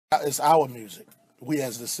It's our music. We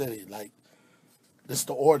as the city, like this,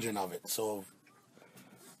 the origin of it. So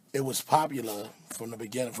it was popular from the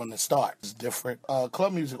beginning, from the start. It's different.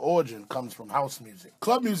 Club music origin comes from house music.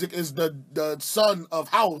 Club music is the son of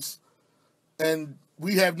house, and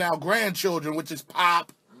we have now grandchildren, which is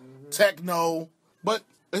pop, techno. But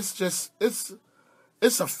it's just it's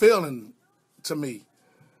a feeling to me.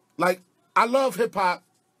 Like I love hip hop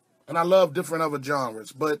and I love different other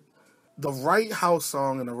genres, but the right house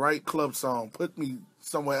song and the right club song put me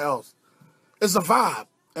somewhere else. It's a vibe,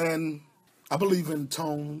 and I believe in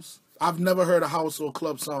tones. I've never heard a house or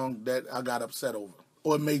club song that I got upset over,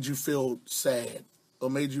 or made you feel sad,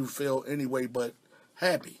 or made you feel any way but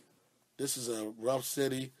happy. This is a rough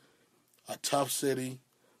city, a tough city.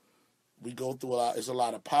 We go through a lot. It's a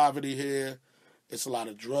lot of poverty here. It's a lot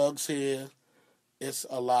of drugs here. It's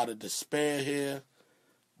a lot of despair here.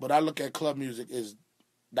 But I look at club music as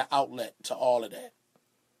the outlet to all of that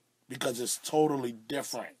because it's totally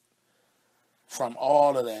different from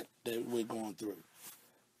all of that we're going through.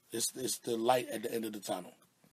 It's the light at the end of the tunnel.